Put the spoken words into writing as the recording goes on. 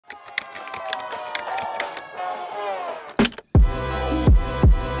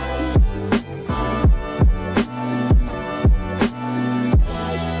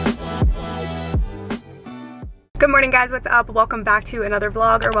Good morning guys, what's up? Welcome back to another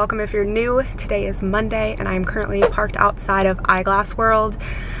vlog, or welcome if you're new. Today is Monday and I'm currently parked outside of Eyeglass World.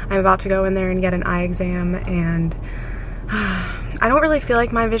 I'm about to go in there and get an eye exam, and I don't really feel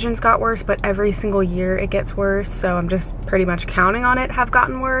like my vision's got worse, but every single year it gets worse, so I'm just pretty much counting on it have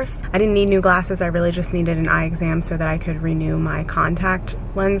gotten worse. I didn't need new glasses, I really just needed an eye exam so that I could renew my contact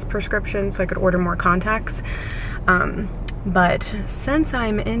lens prescription so I could order more contacts. But since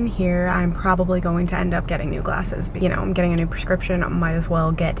I'm in here, I'm probably going to end up getting new glasses. You know, I'm getting a new prescription, I might as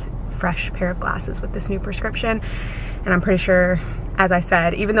well get a fresh pair of glasses with this new prescription. And I'm pretty sure, as I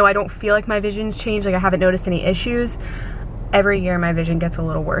said, even though I don't feel like my vision's changed, like I haven't noticed any issues, every year my vision gets a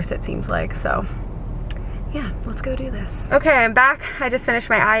little worse, it seems like. So yeah, let's go do this. Okay, I'm back. I just finished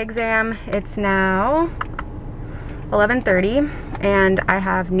my eye exam. It's now 11:30 and I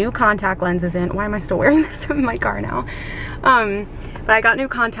have new contact lenses in. Why am I still wearing this in my car now? But I got new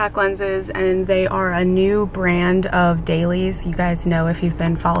contact lenses and they are a new brand of dailies. You guys know, if you've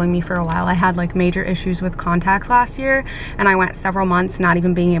been following me for a while, I had like major issues with contacts last year and I went several months not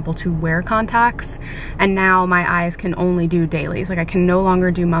even being able to wear contacts, and now my eyes can only do dailies. Like I can no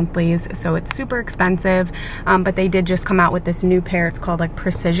longer do monthlies, so it's super expensive. But they did just come out with this new pair. It's called like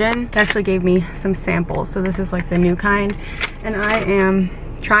Precision. They actually gave me some samples, so this is like the new kind, and I am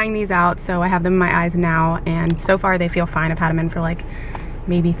trying these out. So I have them in my eyes now, and so far they feel fine. I've had them in for like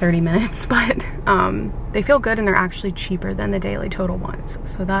maybe 30 minutes, but they feel good, and they're actually cheaper than the Daily Total ones,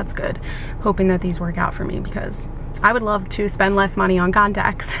 so that's good. Hoping that these work out for me because I would love to spend less money on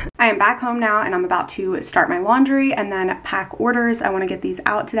contacts. I am back home now and I'm about to start my laundry and then pack orders. I want to get these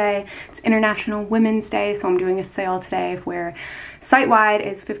out today. It's International Women's Day, so I'm doing a sale today where site-wide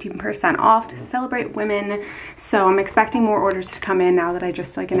is 15% off to celebrate women. So I'm expecting more orders to come in now that I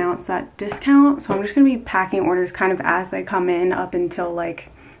just like announced that discount. So I'm just gonna be packing orders kind of as they come in up until like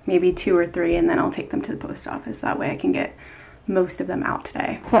maybe 2 or 3, and then I'll take them to the post office. That way I can get most of them out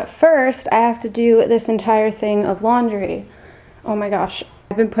today. But first I have to do this entire thing of laundry. Oh my gosh,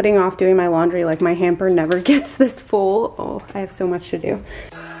 I've been putting off doing my laundry. Like my hamper never gets this full. Oh, I have so much to do.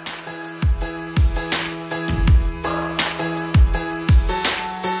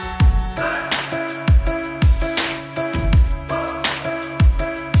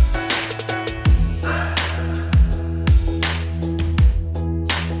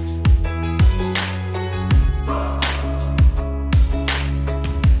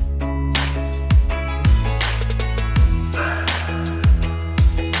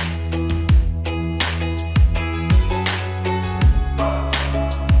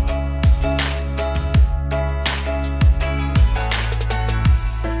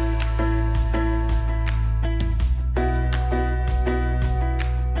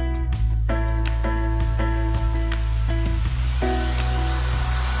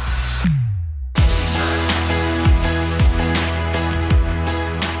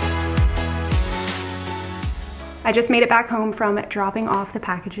 I just made it back home from dropping off the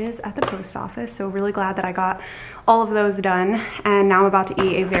packages at the post office, so really glad that I got all of those done. And now I'm about to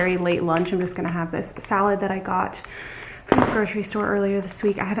eat a very late lunch. I'm just gonna have this salad that I got from the grocery store earlier this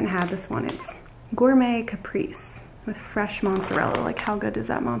week. I haven't had this one. It's gourmet caprese with fresh mozzarella. Like, how good does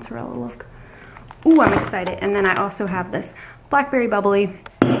that mozzarella look? Ooh, I'm excited. And then I also have this blackberry bubbly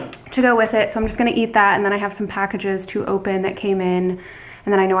to go with it, so I'm just gonna eat that. And then I have some packages to open that came in,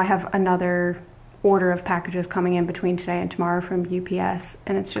 and then I know I have another order of packages coming in between today and tomorrow from UPS,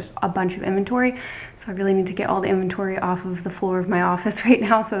 and it's just a bunch of inventory, so I really need to get all the inventory off of the floor of my office right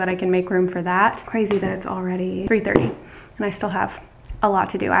now so that I can make room for that. Crazy that it's already 3:30 and I still have a lot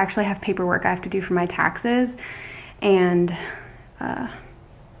to do. I actually have paperwork I have to do for my taxes, and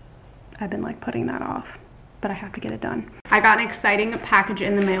I've been like putting that off, but I have to get it done. I got an exciting package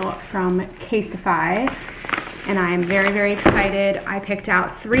in the mail from Casetify, and I am very, very excited. I picked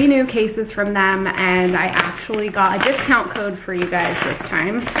out 3 new cases from them, and I actually got a discount code for you guys this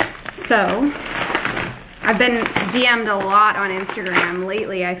time. So I've been DM'd a lot on Instagram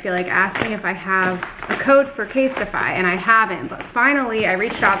lately, I feel like, asking if I have a code for Casetify, and I haven't, but finally I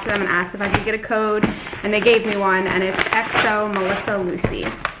reached out to them and asked if I could get a code, and they gave me one, and it's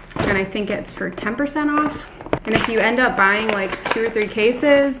XOMELISSALUCY, and I think it's for 10% off. And if you end up buying like 2 or 3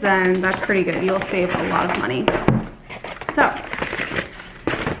 cases, then that's pretty good. You'll save a lot of money. So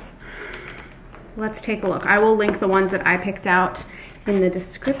let's take a look. I will link the ones that I picked out in the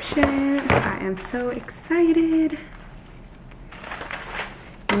description. I am so excited.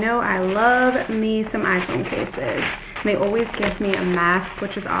 You know, I love me some iPhone cases. They always give me a mask,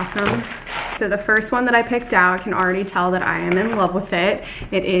 which is awesome. So the first one that I picked out, I can already tell that I am in love with it.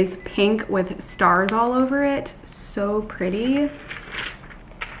 It is pink with stars all over it. So pretty.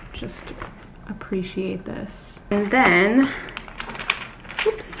 Just appreciate this. And then,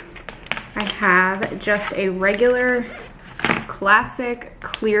 oops, I have just a regular classic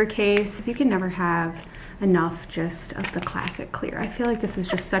clear case. You can never have enough just of the classic clear. I feel like this is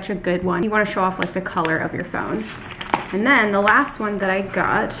just such a good one. You want to show off like the color of your phone. And then the last one that I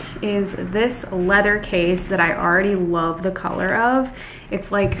got is this leather case that I already love the color of.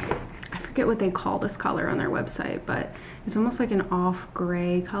 It's like, I forget what they call this color on their website, but it's almost like an off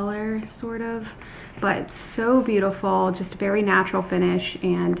gray color, sort of. But it's so beautiful, just very natural finish,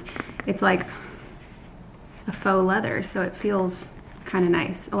 and it's like a faux leather, so it feels kind of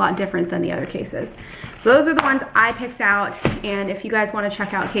nice, a lot different than the other cases. So those are the ones I picked out, and if you guys want to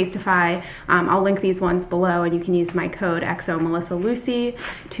check out Casetify, I'll link these ones below, and you can use my code XOMELISSALUCY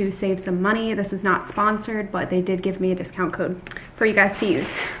to save some money. This is not sponsored, but they did give me a discount code for you guys to use.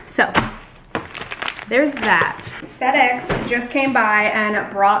 So there's that. FedEx just came by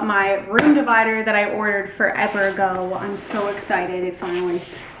and brought my room divider that I ordered forever ago. I'm so excited it finally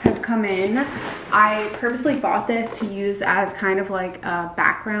has come in. I purposely bought this to use as kind of like a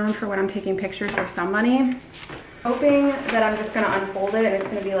background for when I'm taking pictures for somebody. Hoping that I'm just gonna unfold it and it's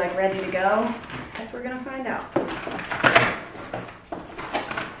gonna be like ready to go. Guess we're gonna find out.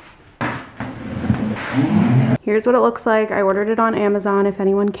 Here's what it looks like. I ordered it on Amazon, if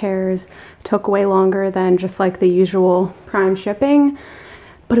anyone cares. It took way longer than just like the usual Prime shipping,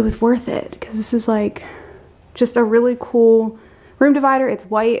 but it was worth it because this is like just a really cool room divider. It's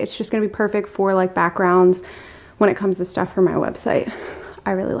white. It's just gonna be perfect for like backgrounds when it comes to stuff for my website.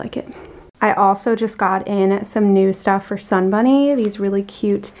 I really like it. I also just got in some new stuff for Sun Bunny, these really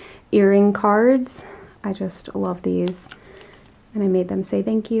cute earring cards. I just love these. And I made them say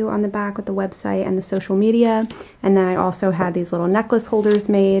thank you on the back with the website and the social media. And then I also had these little necklace holders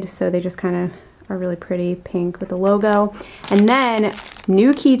made, so they just kind of are really pretty, pink with the logo. And then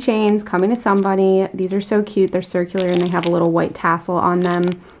new keychains coming to Sun Bunny. These are so cute. They're circular and they have a little white tassel on them.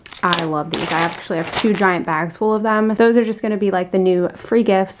 I love these. I actually have 2 giant bags full of them. Those are just going to be like the new free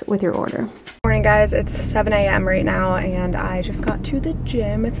gifts with your order. Morning guys, it's 7 a.m. right now and I just got to the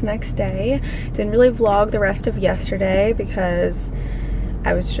gym. It's the next day. Didn't really vlog the rest of yesterday because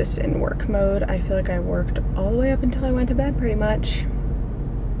I was just in work mode. I feel like I worked all the way up until I went to bed pretty much.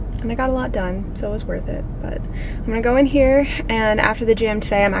 And I got a lot done, so it was worth it. But I'm gonna go in here, and after the gym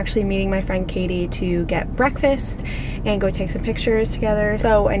today, I'm actually meeting my friend Katie to get breakfast and go take some pictures together.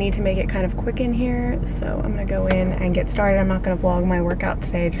 So I need to make it kind of quick in here. So I'm gonna go in and get started. I'm not gonna vlog my workout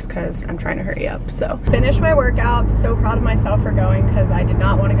today just because I'm trying to hurry up. So finished my workout. So proud of myself for going because I did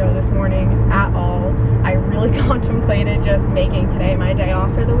not want to go this morning at all. I really contemplated just making today my day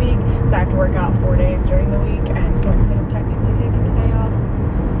off for the week. So I have to work out 4 days during the week, and so I could have technically taken today off.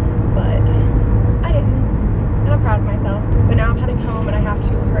 But I didn't, and I'm proud of myself. But now I'm heading home and I have to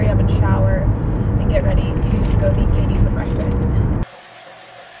hurry up and shower and get ready to go meet Katie for breakfast.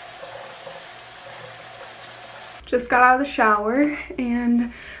 Just got out of the shower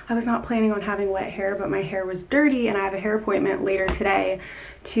and I was not planning on having wet hair, but my hair was dirty and I have a hair appointment later today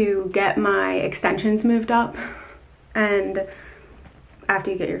to get my extensions moved up. And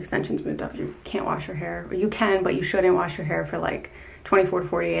after you get your extensions moved up, you can't wash your hair. Or you can, but you shouldn't wash your hair for like 24 to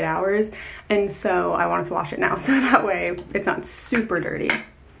 48 hours. And so I wanted to wash it now so that way it's not super dirty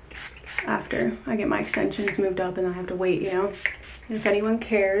after I get my extensions moved up and I have to wait, you know. And if anyone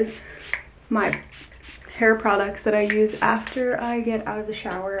cares, my hair products that I use after I get out of the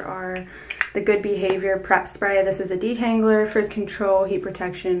shower are the Good Behavior Prep Spray. This is a detangler, frizz control, heat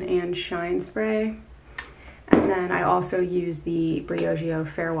protection, and shine spray. And then I also use the Briogeo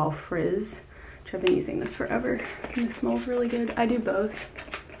Farewell Frizz. I've been using this forever and it smells really good. I do both.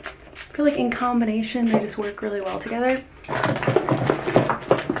 I feel like in combination they just work really well together. I'm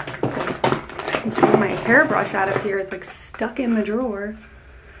throwing my hairbrush out of here. It's like stuck in the drawer.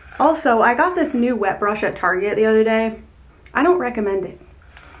 Also, I got this new wet brush at Target the other day. I don't recommend it.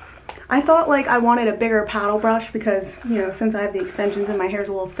 I thought like I wanted a bigger paddle brush because, you know, since I have the extensions and my hair's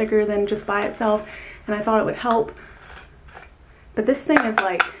a little thicker than just by itself, and I thought it would help. But this thing is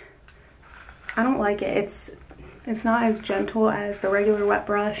like, I don't like it. It's not as gentle as the regular wet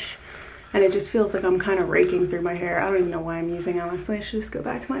brush, and it just feels like I'm kind of raking through my hair. I don't even know why I'm using it, honestly. I should just go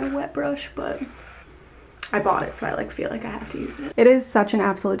back to my wet brush, but I bought it, so I like feel like I have to use it. It is such an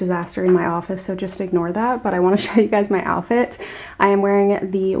absolute disaster in my office, so just ignore that, but I want to show you guys my outfit. I am wearing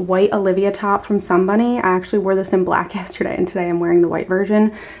the white Olivia top from Sun Bunny. I actually wore this in black yesterday, and today I'm wearing the white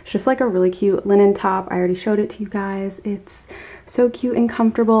version. It's just like a really cute linen top. I already showed it to you guys. It's so cute and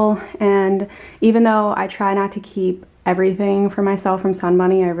comfortable, and even though I try not to keep everything for myself from Sun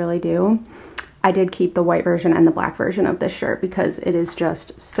Bunny, I really do. I did keep the white version and the black version of this shirt because it is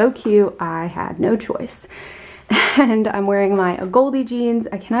just so cute. I had no choice. And I'm wearing my Goldie jeans.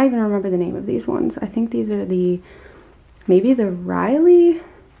 I cannot even remember the name of these ones. I think these are maybe the Riley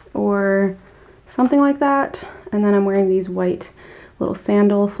or something like that. And then I'm wearing these white little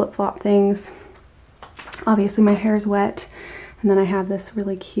sandal flip-flop things. Obviously my hair is wet. And then I have this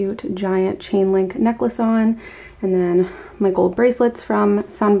really cute giant chain link necklace on. And then my gold bracelets from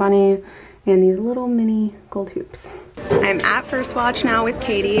Sun Bunny and these little mini gold hoops. I'm at First Watch now with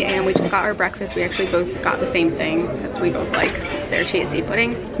Katie, and we just got our breakfast. We actually both got the same thing because we both like their chia seed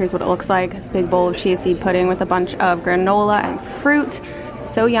pudding. Here's what it looks like. Big bowl of chia seed pudding with a bunch of granola and fruit.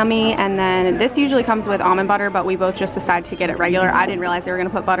 So yummy. And then this usually comes with almond butter, but we both just decided to get it regular. I didn't realize they were gonna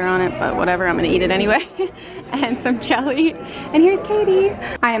put butter on it, but whatever, I'm gonna eat it anyway. And some jelly. And here's Katie.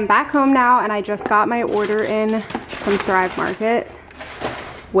 I am back home now, and I just got my order in from Thrive Market,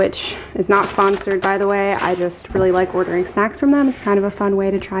 which is not sponsored, by the way. I just really like ordering snacks from them. It's kind of a fun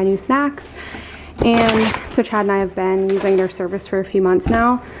way to try new snacks. And so Chad and I have been using their service for a few months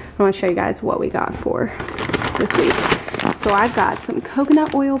now. I want to show you guys what we got for this week. So I've got some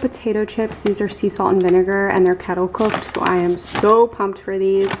coconut oil potato chips. These are sea salt and vinegar, and they're kettle cooked, so I am so pumped for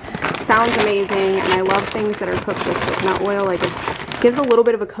these. Sounds amazing, and I love things that are cooked with coconut oil. Like, it gives a little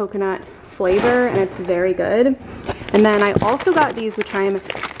bit of a coconut flavor, and it's very good. And then I also got these, which I am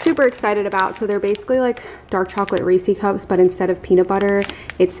super excited about. So they're basically like dark chocolate Reese cups, but instead of peanut butter,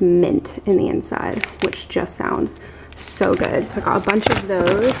 it's mint in the inside, which just sounds so good. So I got a bunch of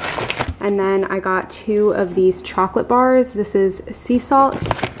those. And then I got 2 of these chocolate bars. This is sea salt,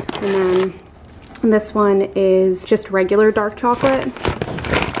 and then this one is just regular dark chocolate.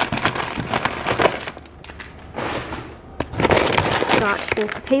 Got this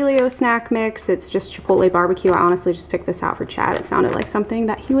paleo snack mix. It's just Chipotle barbecue. I honestly just picked this out for Chad. It sounded like something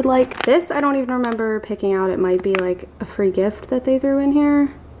that he would like. This I don't even remember picking out. It might be like a free gift that they threw in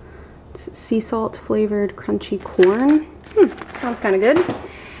here. It's sea salt flavored crunchy corn. Sounds kind of good.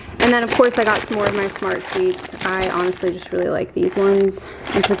 And then of course I got some more of my Smart Sweets. I honestly just really like these ones,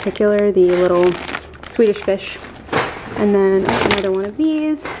 in particular the little Swedish fish. And then another one of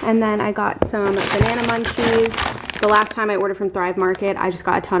these. And then I got some banana munchies. The last time I ordered from Thrive Market, I just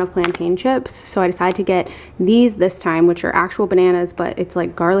got a ton of plantain chips. So I decided to get these this time, which are actual bananas, but it's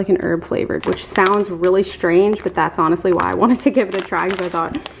like garlic and herb flavored, which sounds really strange, but that's honestly why I wanted to give it a try, because I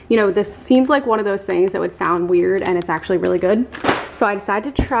thought, you know, this seems like one of those things that would sound weird, and it's actually really good. So I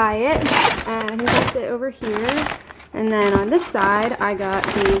decided to try it, and here's it over here. And then on this side, I got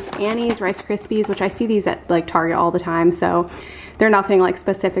these Annie's Rice Krispies, which I see these at like Target all the time. So they're nothing like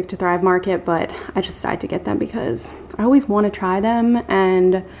specific to Thrive Market, but I just decided to get them because I always want to try them.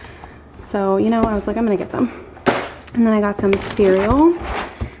 And so, you know, I was like, I'm gonna get them. And then I got some cereal,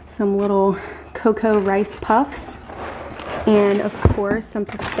 some little cocoa rice puffs, and of course some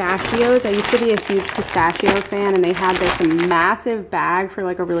pistachios. I used to be a huge pistachio fan, and they had this massive bag for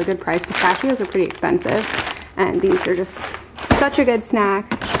like a really good price. Pistachios are pretty expensive, and these are just such a good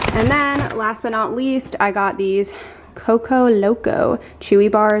snack. And then last but not least, I got these Coco Loco chewy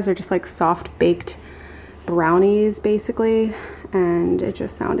bars. Are just like soft baked brownies basically, and it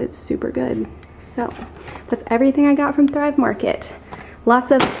just sounded super good. So that's everything I got from Thrive Market.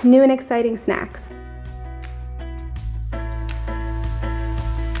 Lots of new and exciting snacks.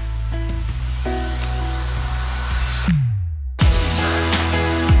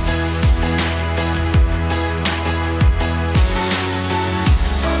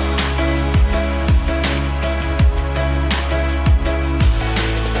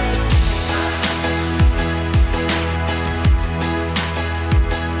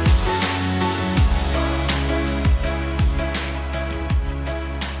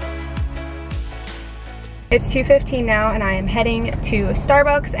 It's 2:15 now, and I am heading to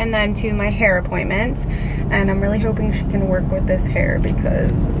Starbucks and then to my hair appointment. And I'm really hoping she can work with this hair,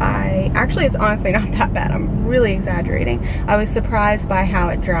 because actually it's honestly not that bad. I'm really exaggerating. I was surprised by how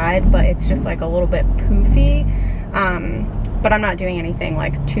it dried, but it's just like a little bit poofy. But I'm not doing anything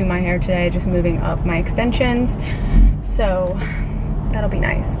like to my hair today, just moving up my extensions. So that'll be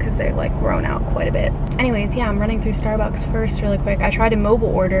nice because they've like grown out quite a bit. Anyways, yeah, I'm running through Starbucks first really quick. I tried to mobile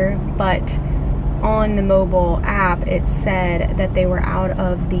order, but on the mobile app it said that they were out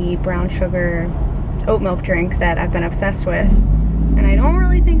of the brown sugar oat milk drink that I've been obsessed with, and I don't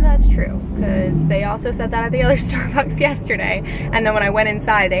really think that's true, because they also said that at the other Starbucks yesterday, and then when I went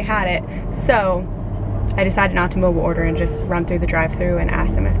inside they had it. So I decided not to mobile order and just run through the drive-thru and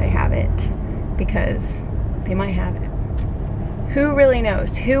ask them if they have it, because they might have it. Who really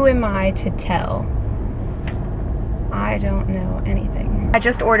knows? Who am I to tell? I don't know anything. I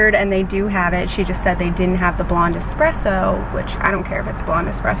just ordered and they do have it. She just said they didn't have the blonde espresso, which I don't care if it's blonde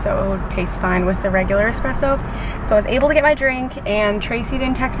espresso. It would taste fine with the regular espresso. So I was able to get my drink, and Tracy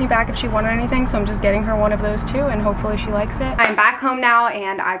didn't text me back if she wanted anything, so I'm just getting her one of those too, and hopefully she likes it. I'm back home now,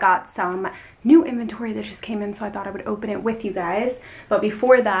 and I got some new inventory that just came in, so I thought I would open it with you guys. But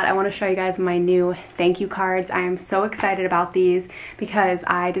before that, I want to show you guys my new thank you cards. I am so excited about these because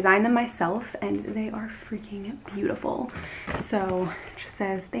I designed them myself and they are freaking beautiful. So it just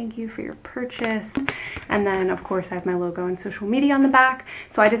says thank you for your purchase, and then of course I have my logo and social media on the back.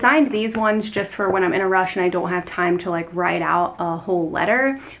 So I designed these ones just for when I'm in a rush and I don't have time to like write out a whole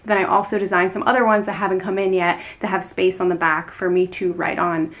letter. But then I also designed some other ones that haven't come in yet that have space on the back for me to write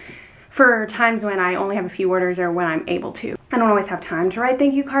on for times when I only have a few orders or when I'm able to. I don't always have time to write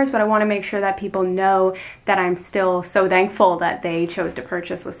thank you cards, but I want to make sure that people know that I'm still so thankful that they chose to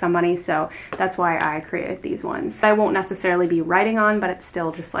purchase with some money, so that's why I created these ones. I won't necessarily be writing on, but it's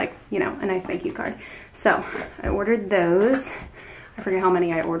still just like, you know, a nice thank you card. So I ordered those. I forget how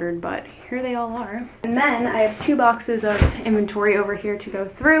many I ordered, but here they all are. And then I have 2 boxes of inventory over here to go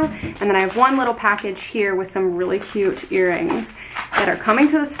through, and then I have one little package here with some really cute earrings that are coming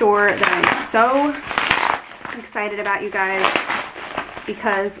to the store that I'm so excited about, you guys,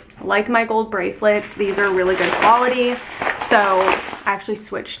 because like my gold bracelets, these are really good quality. So I actually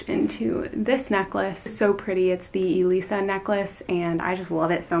switched into this necklace. So pretty. It's the Elisa necklace, and I just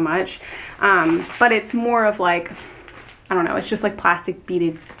love it so much. But it's more of like, I don't know, it's just like plastic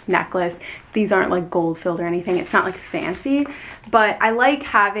beaded necklace. These aren't like gold filled or anything. It's not like fancy, but I like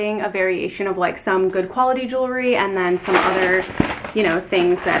having a variation of like some good quality jewelry and then some other, you know,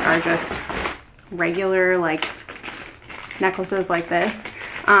 things that are just regular like necklaces like this.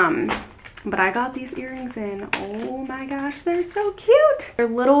 But I got these earrings in. Oh my gosh, they're so cute. They're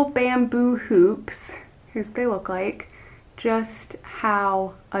little bamboo hoops. Here's what they look like. Just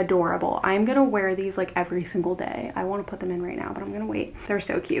how adorable. I'm gonna wear these like every single day. I want to put them in right now, but I'm gonna wait. They're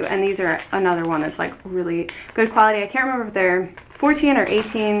so cute. And these are another one that's like really good quality. I can't remember if they're 14 or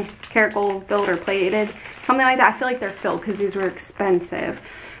 18 karat gold filled or plated, something like that. I feel like they're filled because these were expensive,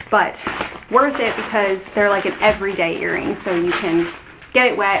 but worth it because they're like an everyday earring, so you can get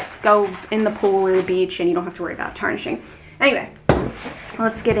it wet, go in the pool or the beach, and you don't have to worry about tarnishing. Anyway,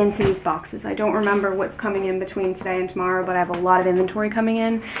 let's get into these boxes. I don't remember what's coming in between today and tomorrow, but I have a lot of inventory coming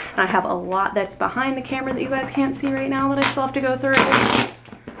in, and I have a lot that's behind the camera that you guys can't see right now that I still have to go through.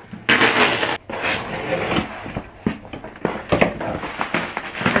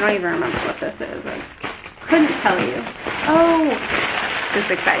 I don't even remember what this is. I couldn't tell you. Oh, this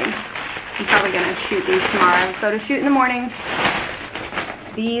is exciting. I'm probably gonna shoot these tomorrow. So to shoot in the morning,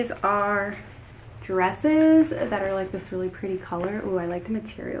 these are dresses that are like this really pretty color. Ooh, I like the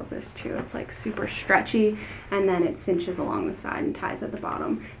material of this too. It's like super stretchy, and then it cinches along the side and ties at the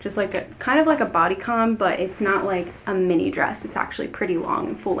bottom. Just like a kind of like a bodycon, but it's not like a mini dress. It's actually pretty long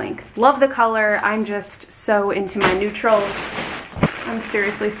and full length. Love the color. I'm just so into my neutral. I'm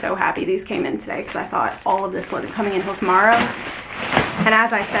seriously so happy these came in today because I thought all of this wasn't coming in until tomorrow. And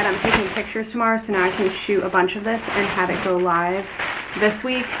as I said, I'm taking pictures tomorrow, so now I can shoot a bunch of this and have it go live this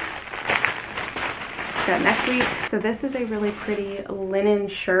week. So next week. So this is a really pretty linen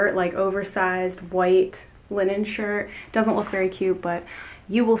shirt, like oversized white linen shirt. Doesn't look very cute, but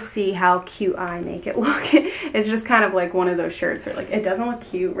you will see how cute I make it look. It's just kind of like one of those shirts where like it doesn't look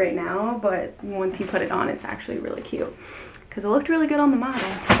cute right now, but once you put it on, it's actually really cute because it looked really good on the model.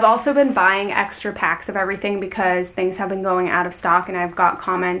 I've also been buying extra packs of everything because things have been going out of stock, and I've got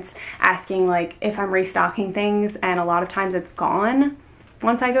comments asking like if I'm restocking things, and a lot of times it's gone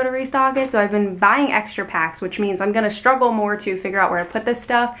once I go to restock it. So I've been buying extra packs, which means I'm gonna struggle more to figure out where to put this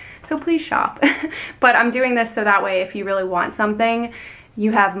stuff, so please shop. But I'm doing this so that way if you really want something,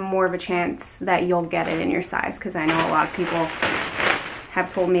 you have more of a chance that you'll get it in your size, because I know a lot of people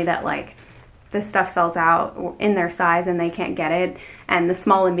have told me that like this stuff sells out in their size and they can't get it, and the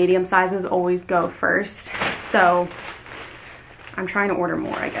small and medium sizes always go first. So I'm trying to order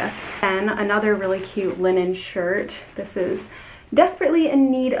more, I guess. And another really cute linen shirt. This is desperately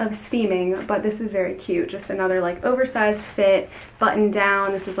in need of steaming, but this is very cute. Just another like oversized fit, button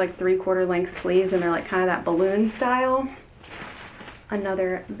down. This is like 3/4 length sleeves, and they're like kind of that balloon style.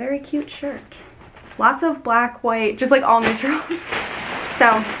 Another very cute shirt. Lots of black, white, just like all neutrals.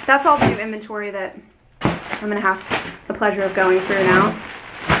 So that's all the new inventory that I'm gonna have the pleasure of going through now.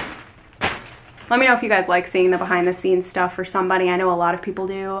 Let me know if you guys like seeing the behind the scenes stuff for somebody. I know a lot of people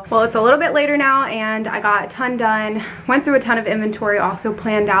do. Well, it's a little bit later now, and I got a ton done. Went through a ton of inventory, also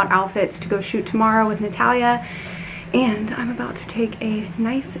planned out outfits to go shoot tomorrow with Natalia. And I'm about to take a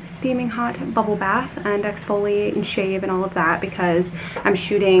nice steaming hot bubble bath and exfoliate and shave and all of that because I'm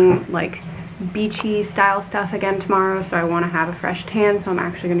shooting like beachy style stuff again tomorrow, so I want to have a fresh tan, so I'm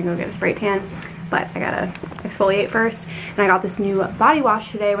actually going to go get a spray tan. But I gotta exfoliate first. And I got this new body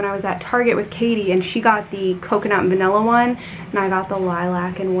wash today when I was at Target with Katie, and she got the coconut and vanilla one, and I got the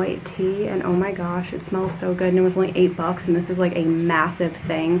lilac and white tea, and oh my gosh, it smells so good, and it was only $8, and this is like a massive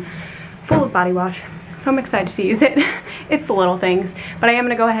thing full of body wash. So I'm excited to use it. It's the little things. But I am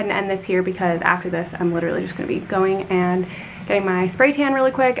gonna go ahead and end this here because after this, I'm literally just gonna be going and getting my spray tan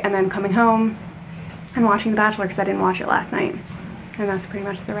really quick, and then coming home and watching The Bachelor because I didn't watch it last night. And that's pretty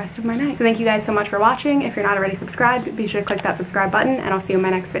much the rest of my night. So thank you guys so much for watching. If you're not already subscribed, be sure to click that subscribe button, and I'll see you in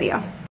my next video.